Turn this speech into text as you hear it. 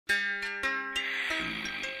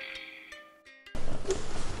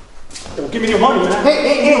Give me your money, man.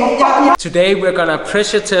 Hey. Today we're gonna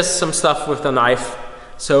pressure test some stuff with the knife.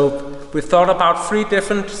 So we thought about 3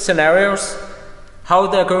 different scenarios. How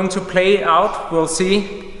they're going to play out, we'll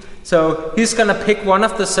see. So he's gonna pick one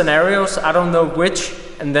of the scenarios, I don't know which,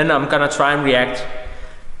 and then I'm gonna try and react.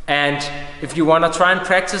 And if you wanna try and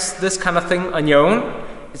practice this kind of thing on your own,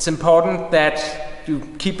 it's important that you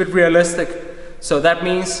keep it realistic. So that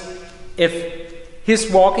means if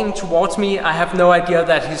he's walking towards me, I have no idea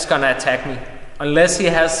that he's gonna attack me. Unless he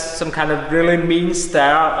has some kind of really mean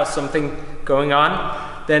stare or something going on,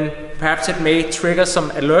 then perhaps it may trigger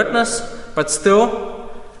some alertness, but still,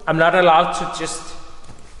 I'm not allowed to just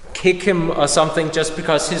kick him or something just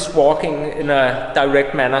because he's walking in a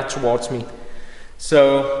direct manner towards me.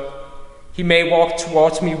 So he may walk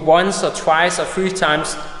towards me once or twice or 3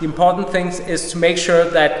 times. The important thing is to make sure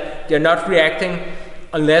that you're not reacting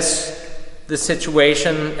unless the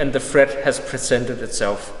situation and the threat has presented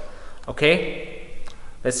itself. Okay?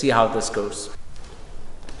 Let's see how this goes.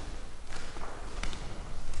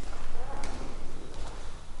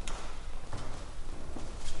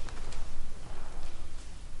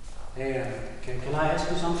 Hey, can I ask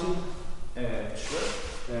you something? Sure.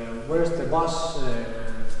 Where's the bus?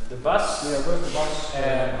 The bus? Yeah, where's the bus?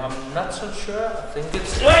 I'm not so sure. I think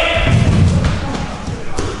it's...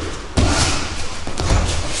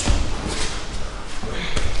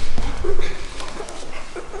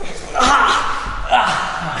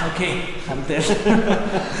 Okay, I'm dead.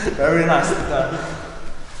 Very nicely done.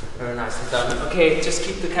 Very nicely done. Okay, just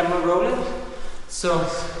keep the camera rolling. So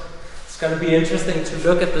it's gonna be interesting to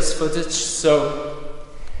look at this footage. So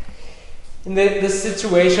in this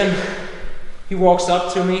situation, he walks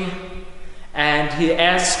up to me and he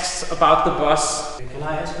asks about the bus. Can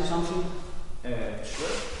I ask you something?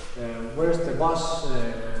 Sure. Where's the bus?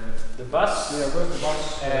 The bus? Yeah, where's the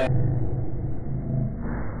bus?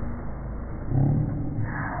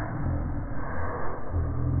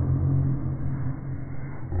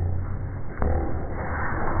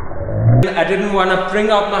 I didn't want to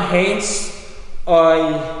bring up my hands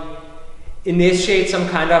or initiate some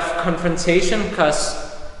kind of confrontation because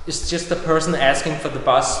it's just a person asking for the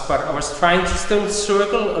bus, but I was trying to still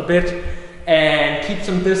circle a bit and keep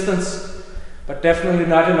some distance, but definitely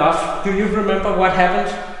not enough. Do you remember what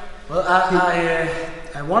happened? Well,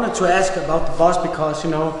 I wanted to ask about the bus because,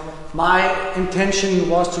 you know, my intention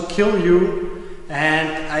was to kill you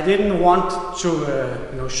and I didn't want to,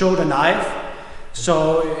 you know, show the knife.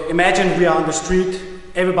 So imagine we are on the street,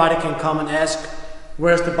 everybody can come and ask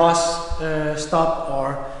where's the bus stop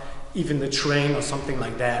or even the train or something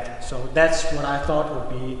like that. So that's what I thought would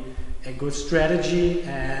be a good strategy.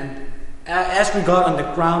 And as we got on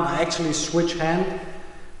the ground, I actually switched hand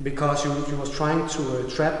because you was trying to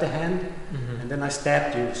trap the hand, and then I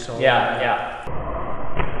stabbed you. So yeah.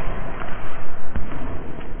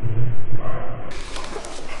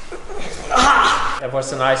 That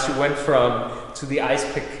was nice. You went to the ice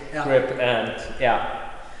pick grip and yeah.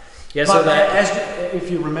 But so that, if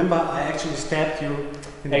you remember, I actually stabbed you.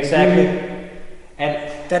 Exactly. And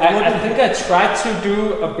I think I tried to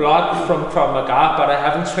do a block from Krav Maga, but I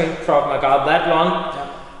haven't trained Krav Maga that long.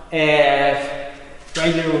 Where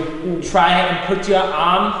you try and put your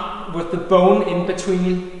arm with the bone in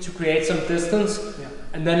between to create some distance,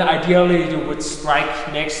 and then ideally you would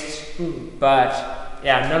strike next. But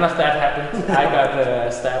yeah, none of that happened. I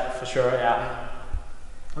got stabbed for sure. Yeah.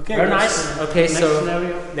 Okay. Very nice. Okay, next so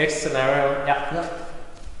scenario. Next scenario. Yeah.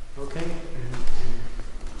 Okay.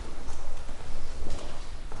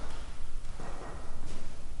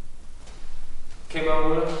 Camera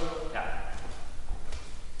roller. Yeah.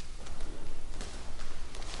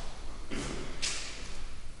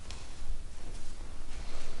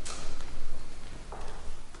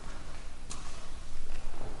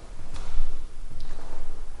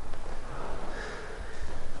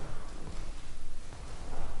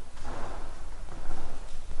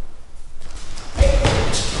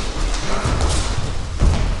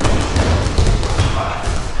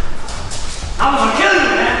 I'm gonna kill you,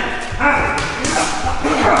 man!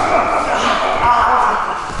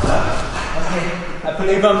 I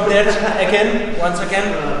believe I'm dead again, once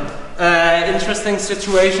again. Interesting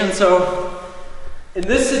situation. So, in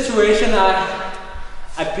this situation,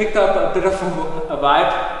 I picked up a bit of a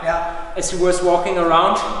vibe as he was walking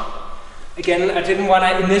around. Again, I didn't want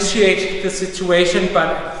to initiate the situation,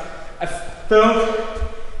 but I felt,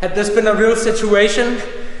 had this been a real situation,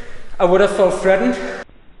 I would have felt threatened.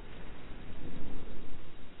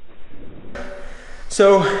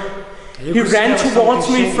 So he ran towards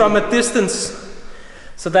me from a distance.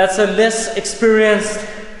 So that's a less experienced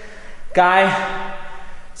guy.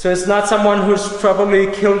 So it's not someone who's probably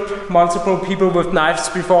killed multiple people with knives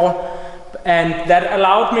before, and that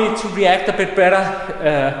allowed me to react a bit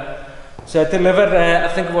better. So I delivered, I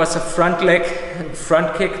think it was a front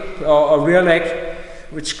kick or rear leg,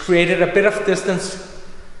 which created a bit of distance.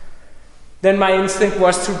 Then my instinct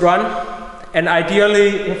was to run, and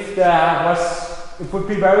ideally, it would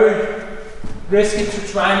be very risky to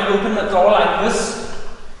try and open a door like this.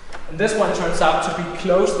 And this one turns out to be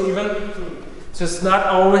closed even. So it's not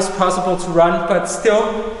always possible to run, but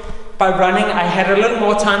still, by running, I had a little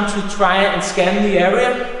more time to try and scan the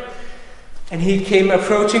area. And he came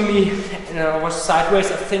approaching me, and I was sideways.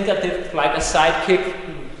 I think I did like a side kick.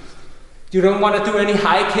 You don't want to do any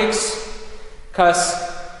high kicks, because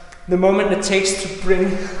the moment it takes to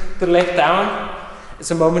bring the leg down,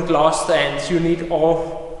 it's a moment lost, and you need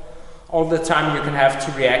all the time you can have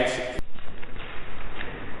to react.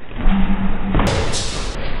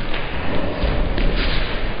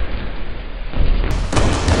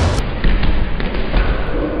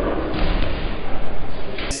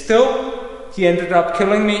 Still, he ended up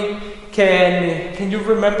killing me. Can you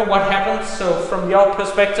remember what happened? So from your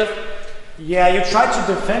perspective? Yeah, you tried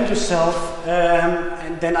to defend yourself,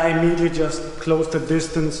 and then I immediately just closed the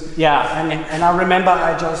distance. Yeah, and I remember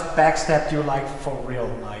I just backstabbed you like for real,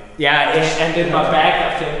 like. Yeah, and in my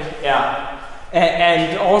back, I think. Yeah,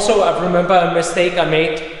 and also I remember a mistake I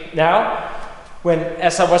made now, when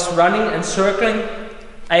as I was running and circling,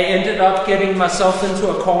 I ended up getting myself into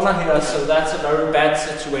a corner here, so that's a very bad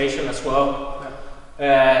situation as well.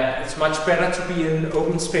 It's much better to be in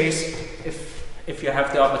open space if you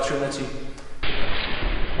have the opportunity.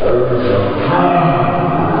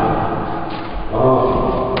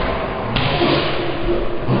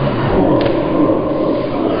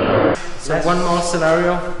 So one more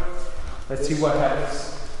scenario. Let's see what happens.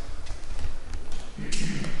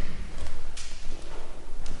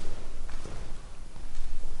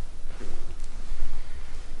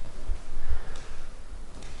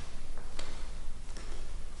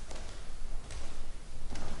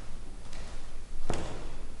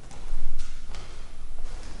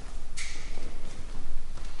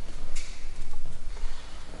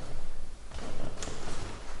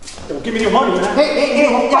 Give me your money, man. Hey, yeah.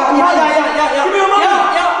 Give me your money.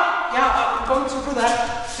 Yeah, I'm going to do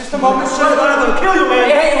that. Just a moment. I'm gonna kill you, man.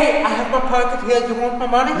 Hey, I have my pocket here. You want my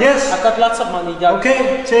money? Yes. I got lots of money. Yeah.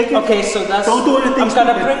 Okay, take it. Okay, so that's. Don't do anything. I'm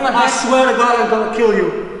gonna bring my hand. I swear to God, I'm gonna kill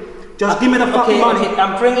you. Just give me the fucking money. Okay,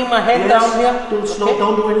 I'm bringing my hand down here.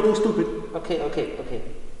 Don't do anything stupid. Okay.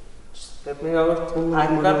 Just let me know.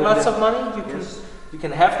 I've got lots of money. You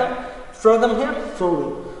can have them. Throw them here. Throw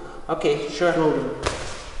them. Okay, sure. Throw them.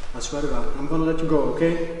 I swear to God, I'm gonna let you go,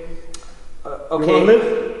 okay? Okay. You wanna live?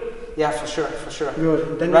 Yeah, for sure.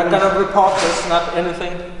 Good. Then we're gonna report this, not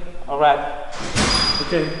anything. Alright.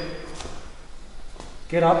 Okay.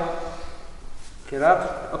 Get up.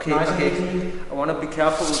 Okay, nice okay. I wanna be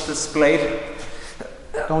careful with this blade.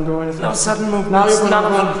 Don't do anything. No sudden movement. Now you're gonna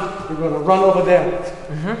run. You're gonna run over there.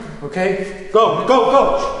 Okay? Go!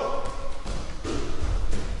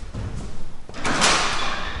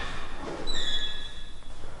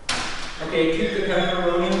 Okay, keep the camera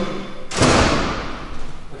rolling.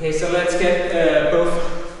 Okay, so let's get both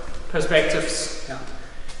perspectives. Yeah.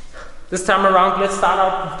 This time around, let's start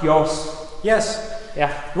out with yours. Yes.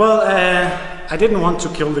 Yeah. Well, I didn't want to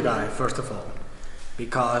kill the guy, first of all,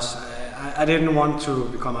 because I didn't want to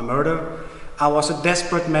become a murderer. I was a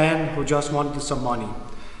desperate man who just wanted some money.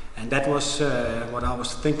 And that was what I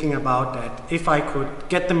was thinking about, that if I could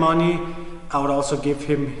get the money, I would also give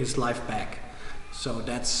him his life back. So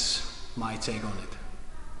that's my take on it.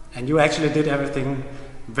 And you actually did everything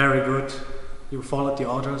very good. You followed the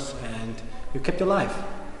orders and you kept your life.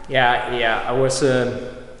 Yeah, I was.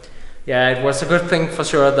 It was a good thing for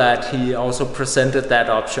sure that he also presented that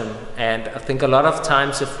option. And I think a lot of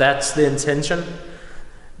times, if that's the intention,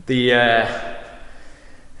 the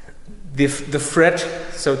threat,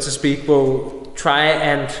 so to speak, will try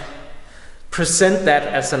and present that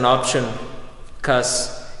as an option,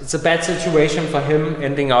 because it's a bad situation for him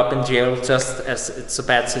ending up in jail, just as it's a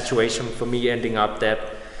bad situation for me ending up dead.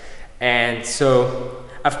 And so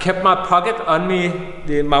I've kept my pocket on me,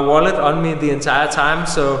 my wallet on me the entire time,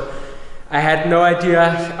 so I had no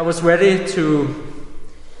idea. I was ready to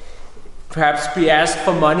perhaps be asked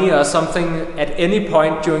for money or something at any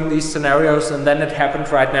point during these scenarios, and then it happened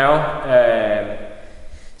right now.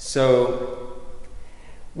 So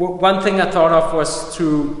one thing I thought of was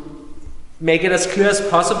to make it as clear as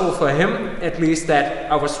possible for him, at least,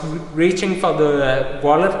 that I was reaching for the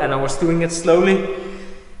wallet and I was doing it slowly,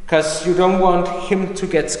 because you don't want him to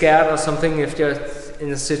get scared or something if you're in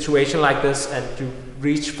a situation like this and you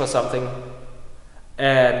reach for something.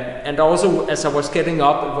 And also, as I was getting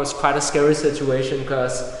up, it was quite a scary situation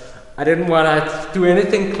because I didn't want to do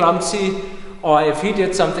anything clumsy, or if he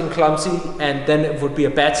did something clumsy, and then it would be a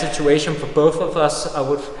bad situation for both of us. I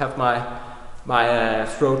would have my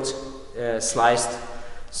throat sliced.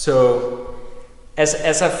 So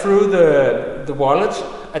as I threw the wallet,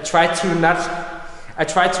 I tried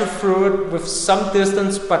to throw it with some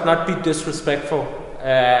distance, but not be disrespectful.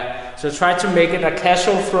 So I tried to make it a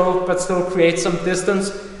casual throw, but still create some distance,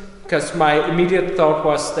 because my immediate thought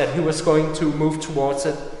was that he was going to move towards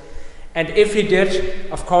it. And if he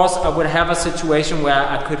did, of course, I would have a situation where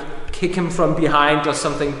I could kick him from behind or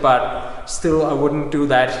something, but still I wouldn't do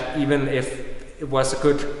that, even if it was a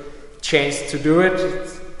good chance to do it,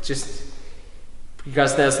 just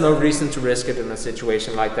because there's no reason to risk it in a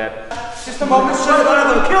situation like that. Just a moment, sir.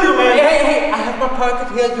 I'm gonna kill you, man. Hey, I have my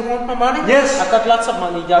pocket here. You want my money? Yes. I got lots of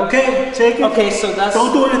money. Yeah. Okay, take it. Okay, so that's...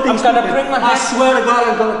 Don't do anything I'm gonna stupid. bring my I hand... swear to God,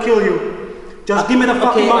 I'm gonna kill you. Just give me the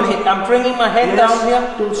fucking money. Okay, I'm bringing my hand down here.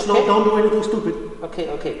 Don't do anything stupid. Okay.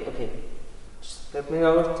 Just let me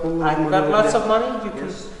know. I've got lots of money.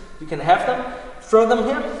 You can have them. Throw them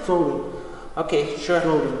here. Throw them. Okay, sure.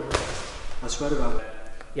 Throw them. I swear to God.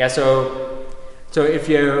 Yeah, so if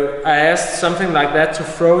I asked something like that to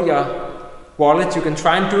throw your wallet, you can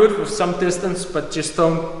try and do it with some distance, but just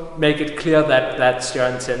don't make it clear that that's your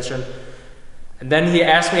intention. And then he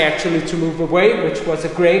asked me actually to move away, which was a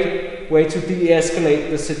great way to de-escalate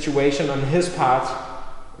the situation on his part,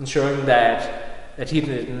 ensuring that he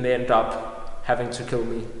didn't end up having to kill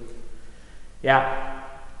me. Yeah,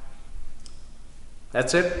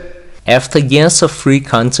 that's it. After years of free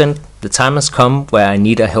content, the time has come where I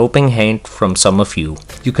need a helping hand from some of you.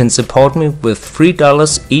 You can support me with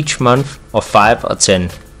 $3 each month, or 5 or 10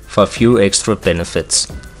 for a few extra benefits.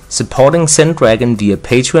 Supporting Zen-Dragon via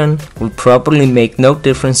Patreon will probably make no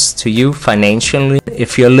difference to you financially.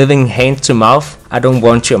 If you're living hand to mouth, I don't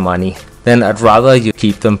want your money. Then I'd rather you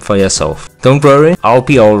keep them for yourself. Don't worry, I'll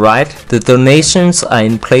be alright. The donations are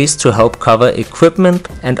in place to help cover equipment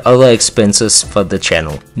and other expenses for the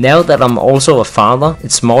channel. Now that I'm also a father,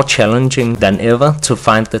 it's more challenging than ever to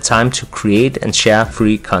find the time to create and share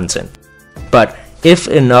free content. But if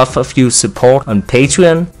enough of you support on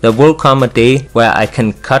Patreon, there will come a day where I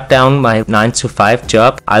can cut down my 9-to-5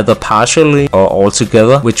 job, either partially or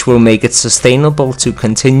altogether, which will make it sustainable to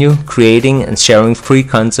continue creating and sharing free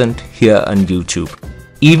content here on YouTube.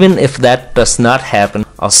 Even if that does not happen,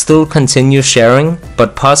 I'll still continue sharing,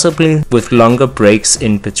 but possibly with longer breaks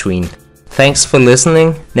in between. Thanks for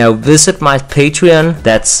listening. Now visit my Patreon,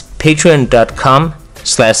 that's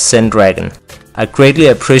patreon.com/Zen-Dragon. I greatly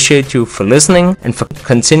appreciate you for listening and for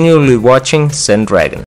continually watching Zen-Dragon.